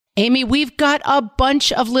Amy, we've got a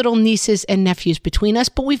bunch of little nieces and nephews between us,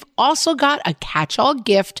 but we've also got a catch-all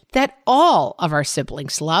gift that all of our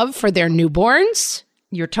siblings love for their newborns.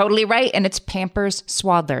 You're totally right, and it's Pampers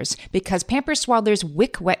Swaddlers, because Pampers Swaddlers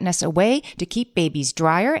wick wetness away to keep babies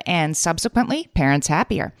drier and subsequently parents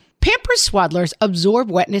happier. Pampers Swaddlers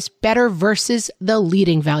absorb wetness better versus the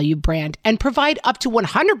leading value brand and provide up to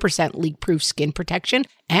 100% leak-proof skin protection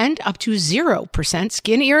and up to 0%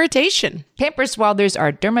 skin irritation. Pampers Swaddlers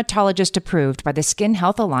are dermatologist approved by the Skin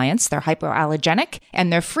Health Alliance. They're hypoallergenic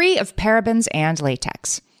and they're free of parabens and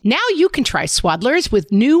latex. Now you can try Swaddlers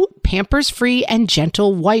with new Pampers-free and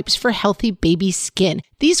gentle wipes for healthy baby skin.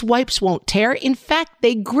 These wipes won't tear. In fact,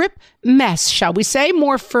 they grip mess, shall we say,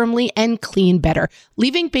 more firmly and clean better,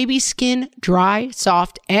 leaving baby skin dry,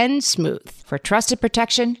 soft, and smooth. For trusted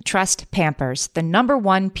protection, trust Pampers, the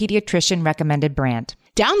 #1 pediatrician recommended brand.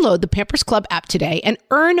 Download the Pampers Club app today and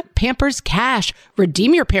earn Pampers Cash.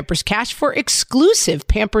 Redeem your Pampers Cash for exclusive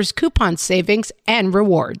Pampers coupon savings and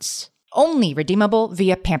rewards. Only redeemable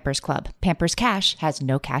via Pampers Club. Pampers Cash has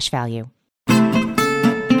no cash value.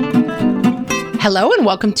 Hello and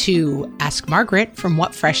welcome to Ask Margaret from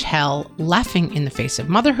What Fresh Hell, laughing in the face of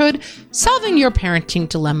motherhood, solving your parenting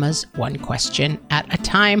dilemmas one question at a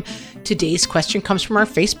time. Today's question comes from our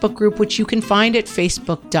Facebook group, which you can find at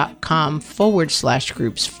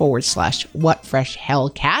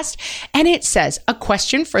facebook.com/groups/whatfreshhellcast. And it says, a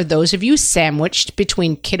question for those of you sandwiched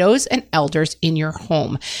between kiddos and elders in your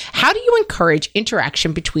home. How do you encourage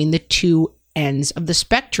interaction between the two ends of the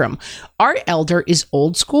spectrum? Our elder is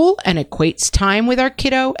old school and equates time with our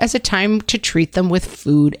kiddo as a time to treat them with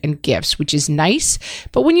food and gifts, which is nice.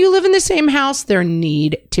 But when you live in the same house, there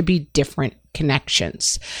need to be different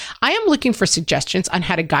connections. I am looking for suggestions on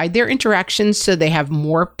how to guide their interactions so they have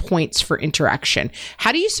more points for interaction.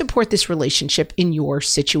 How do you support this relationship in your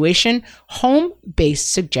situation?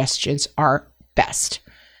 Home-based suggestions are best.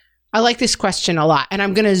 I like this question a lot, and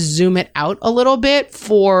I'm going to zoom it out a little bit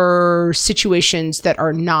for situations that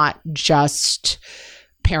are not just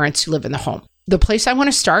parents who live in the home. The place I want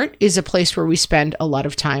to start is a place where we spend a lot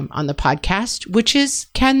of time on the podcast, which is,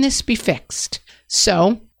 can this be fixed?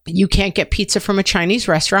 So you can't get pizza from a Chinese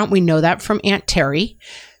restaurant. We know that from Aunt Terry.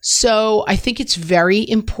 So I think it's very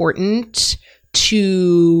important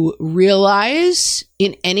to realize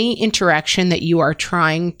in any interaction that you are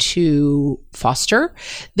trying to foster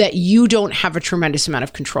that you don't have a tremendous amount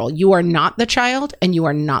of control. You are not the child and you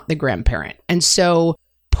are not the grandparent. And so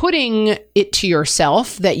putting it to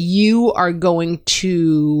yourself that you are going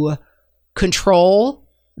to control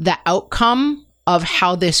the outcome of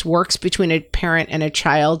how this works between a parent and a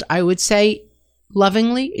child, I would say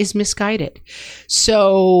lovingly is misguided.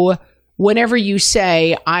 So whenever you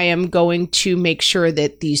say, I am going to make sure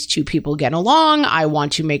that these two people get along, I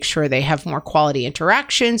want to make sure they have more quality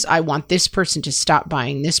interactions, I want this person to stop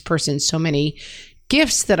buying this person so many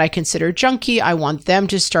gifts that I consider junky, I want them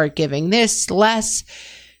to start giving this less,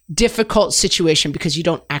 difficult situation because you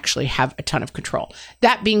don't actually have a ton of control.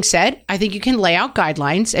 That being said, I think you can lay out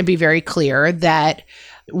guidelines and be very clear that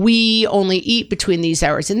we only eat between these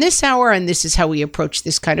hours and this hour, and this is how we approach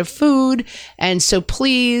this kind of food. And so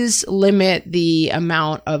please limit the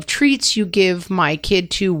amount of treats you give my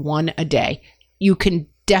kid to one a day. You can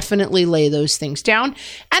definitely lay those things down.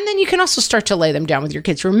 And then you can also start to lay them down with your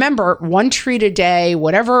kids. Remember, one treat a day,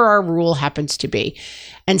 whatever our rule happens to be,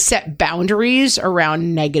 and set boundaries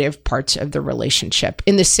around negative parts of the relationship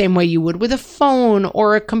in the same way you would with a phone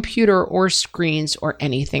or a computer or screens or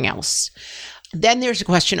anything else. Then there's a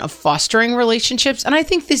question of fostering relationships. And I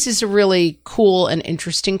think this is a really cool and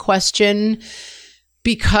interesting question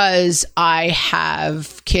because I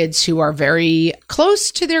have kids who are very close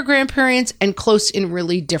to their grandparents and close in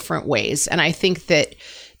really different ways. And I think that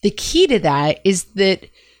the key to that is that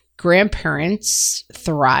grandparents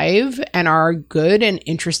thrive and are good and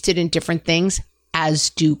interested in different things, as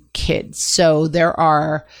do kids. So there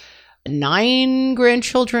are 9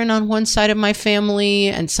 grandchildren on one side of my family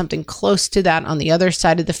and something close to that on the other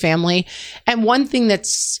side of the family. And one thing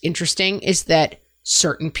that's interesting is that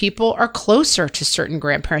certain people are closer to certain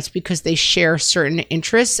grandparents because they share certain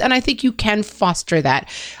interests. And I think you can foster that.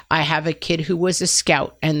 I have a kid who was a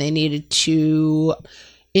scout and they needed to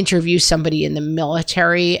interview somebody in the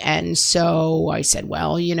military. And so I said,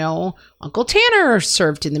 well, you know, Uncle Tanner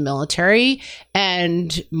served in the military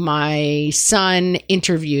and my son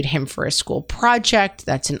interviewed him for a school project.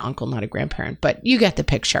 That's an uncle, not a grandparent, but you get the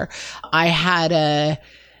picture. I had a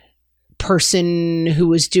person who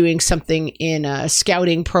was doing something in a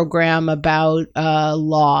scouting program about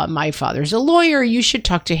law. My father's a lawyer. You should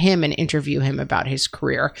talk to him and interview him about his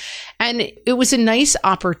career. And it was a nice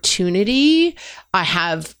opportunity I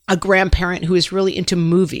have a grandparent who is really into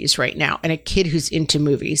movies right now and a kid who's into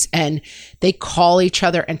movies, and they call each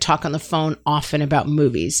other and talk on the phone often about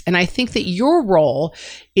movies. And I think that your role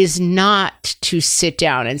is not to sit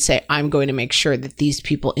down and say, I'm going to make sure that these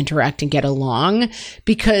people interact and get along,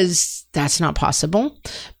 because that's not possible.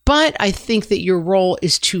 But I think that your role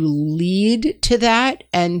is to lead to that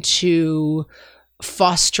and to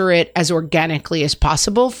foster it as organically as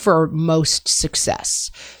possible for most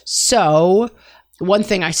success. So one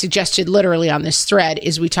thing I suggested literally on this thread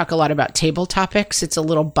is we talk a lot about table topics. It's a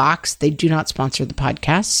little box. They do not sponsor the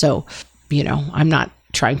podcast. So, I'm not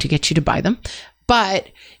trying to get you to buy them, but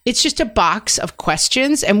it's just a box of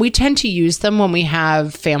questions. And we tend to use them when we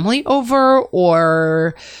have family over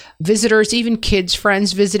or visitors, even kids,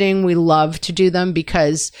 friends visiting. We love to do them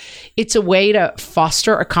because it's a way to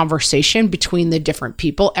foster a conversation between the different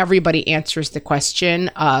people. Everybody answers the question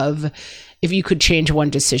of, if you could change one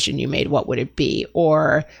decision you made, what would it be?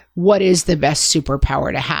 Or what is the best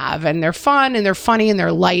superpower to have? And they're fun and they're funny and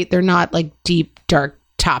they're light. They're not like deep, dark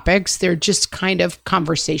topics. They're just kind of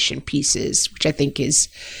conversation pieces, which I think is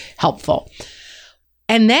helpful.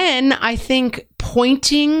 And then I think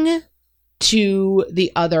pointing to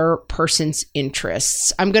the other person's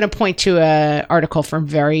interests. I'm going to point to an article from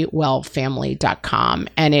verywellfamily.com,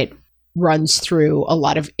 and it runs through a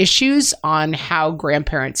lot of issues on how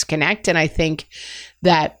grandparents connect. And I think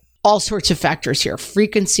that all sorts of factors here,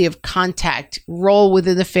 frequency of contact, role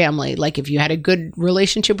within the family. Like if you had a good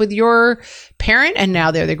relationship with your parent and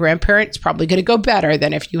now they're the grandparent, it's probably going to go better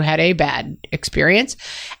than if you had a bad experience.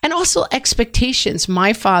 And also expectations.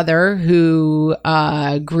 My father, who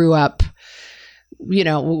grew up,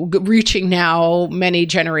 reaching now many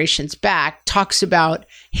generations back, talks about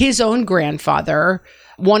his own grandfather,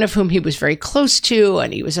 one of whom he was very close to,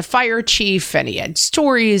 and he was a fire chief, and he had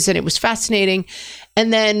stories, and it was fascinating.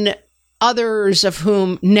 And then others of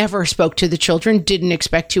whom never spoke to the children, didn't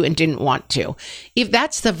expect to, and didn't want to. If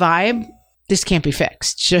that's the vibe, this can't be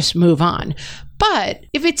fixed. Just move on. But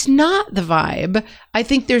if it's not the vibe, I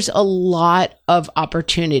think there's a lot of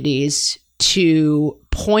opportunities to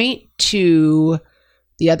point to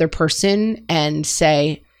the other person and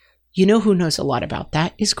say, who knows a lot about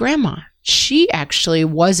that is grandma. She actually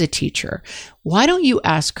was a teacher. Why don't you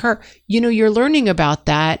ask her? You're learning about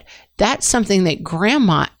that. That's something that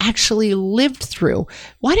grandma actually lived through.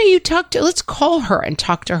 Why don't you let's call her and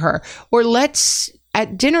talk to her. Or let's,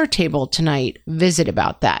 at dinner table tonight, visit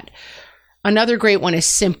about that. Another great one is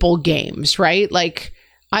simple games, right? Like,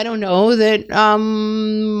 I don't know that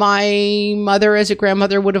my mother as a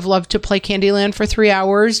grandmother would have loved to play Candyland for 3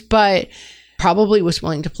 hours, but probably was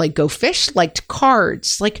willing to play Go Fish, liked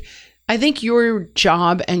cards. Like, I think your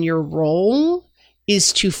job and your role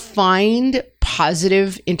is to find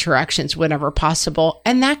positive interactions whenever possible.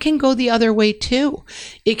 And that can go the other way too.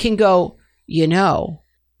 It can go,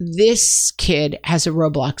 this kid has a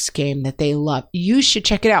Roblox game that they love. You should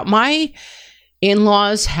check it out. My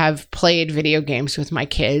in-laws have played video games with my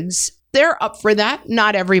kids. They're up for that.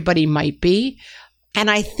 Not everybody might be.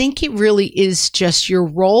 And I think it really is just your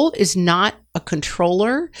role is not a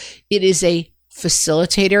controller. It is a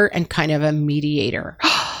facilitator and kind of a mediator.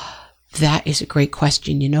 That is a great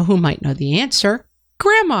question. You know who might know the answer?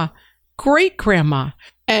 Grandma, great grandma.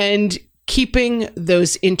 And keeping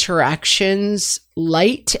those interactions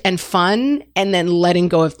light and fun, and then letting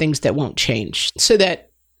go of things that won't change, so that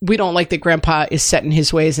we don't like that grandpa is set in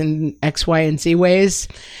his ways in X, Y, and Z ways.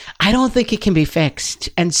 I don't think it can be fixed.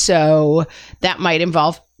 And so that might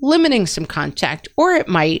involve limiting some contact, or it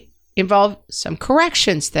might involve some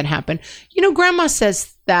corrections that happen. Grandma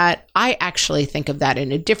says that. I actually think of that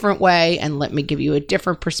in a different way, and let me give you a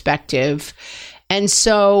different perspective. And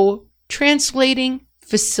so translating,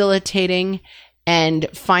 facilitating, and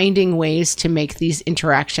finding ways to make these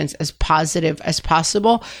interactions as positive as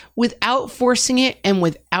possible without forcing it and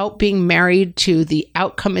without being married to the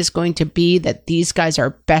outcome is going to be that these guys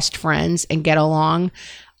are best friends and get along,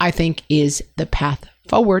 I think is the path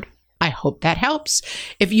forward. I hope that helps.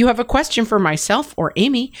 If you have a question for myself or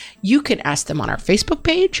Amy, you can ask them on our Facebook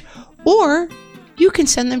page, or you can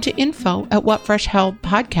send them to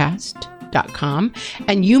info@whatfreshhellpodcast.com,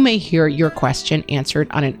 and you may hear your question answered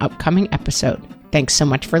on an upcoming episode. Thanks so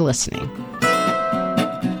much for listening.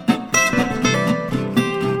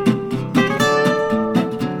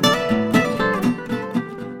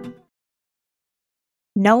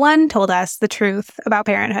 No one told us the truth about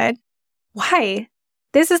parenthood. Why?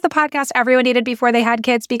 This is the podcast everyone needed before they had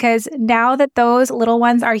kids, because now that those little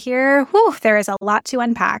ones are here, there is a lot to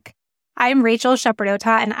unpack. I'm Rachel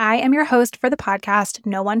Shepardota, and I am your host for the podcast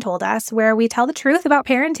No One Told Us, where we tell the truth about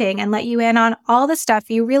parenting and let you in on all the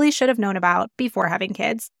stuff you really should have known about before having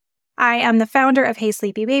kids. I am the founder of Hey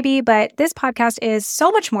Sleepy Baby, but this podcast is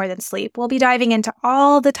so much more than sleep. We'll be diving into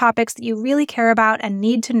all the topics that you really care about and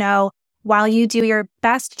need to know while you do your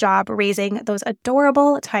best job raising those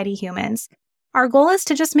adorable, tiny humans. Our goal is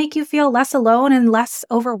to just make you feel less alone and less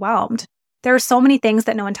overwhelmed. There are so many things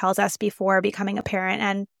that no one tells us before becoming a parent,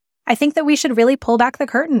 and I think that we should really pull back the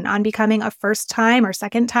curtain on becoming a first-time or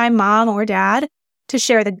second-time mom or dad to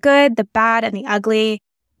share the good, the bad, and the ugly.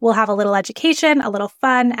 We'll have a little education, a little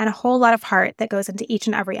fun, and a whole lot of heart that goes into each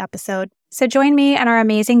and every episode. So join me and our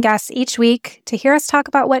amazing guests each week to hear us talk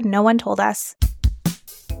about what no one told us.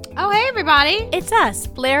 Oh, hey, everybody. It's us,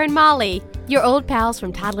 Blair and Molly, your old pals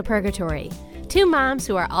from Toddler Purgatory. Two moms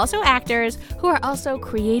who are also actors, who are also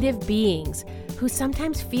creative beings, who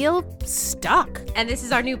sometimes feel stuck. And this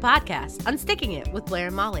is our new podcast, Unsticking It with Blair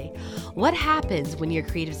and Molly. What happens when your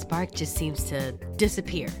creative spark just seems to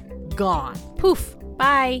disappear? Gone. Poof.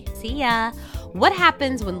 Bye. See ya. What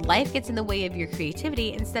happens when life gets in the way of your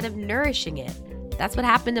creativity instead of nourishing it? That's what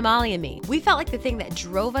happened to Molly and me. We felt like the thing that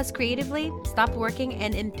drove us creatively stopped working,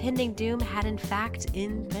 and impending doom had in fact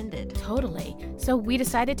impended. Totally. So we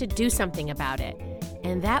decided to do something about it.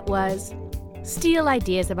 And that was steal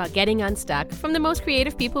ideas about getting unstuck from the most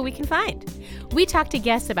creative people we can find. We talk to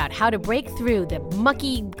guests about how to break through the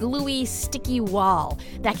mucky, gluey, sticky wall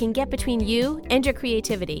that can get between you and your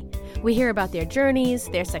creativity. We hear about their journeys,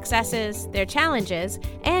 their successes, their challenges,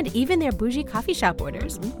 and even their bougie coffee shop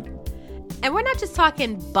orders. And we're not just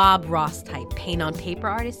talking Bob Ross type paint on paper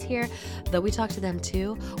artists here, though we talk to them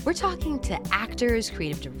too. We're talking to actors,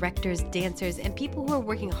 creative directors, dancers, and people who are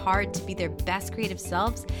working hard to be their best creative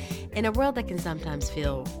selves in a world that can sometimes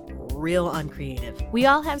feel real uncreative. We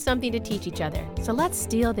all have something to teach each other, so let's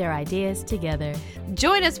steal their ideas together.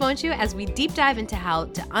 Join us, won't you, as we deep dive into how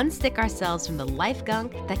to unstick ourselves from the life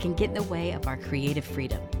gunk that can get in the way of our creative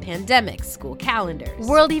freedom. Pandemics, school calendars,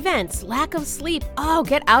 world events, lack of sleep. Oh,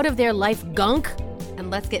 get out of their life gunk. And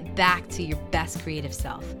let's get back to your best creative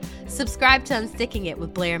self. Subscribe to Unsticking It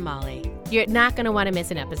with Blair and Molly. You're not going to want to miss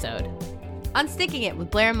an episode. Unsticking It with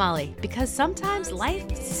Blair and Molly, because sometimes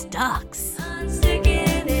life sucks.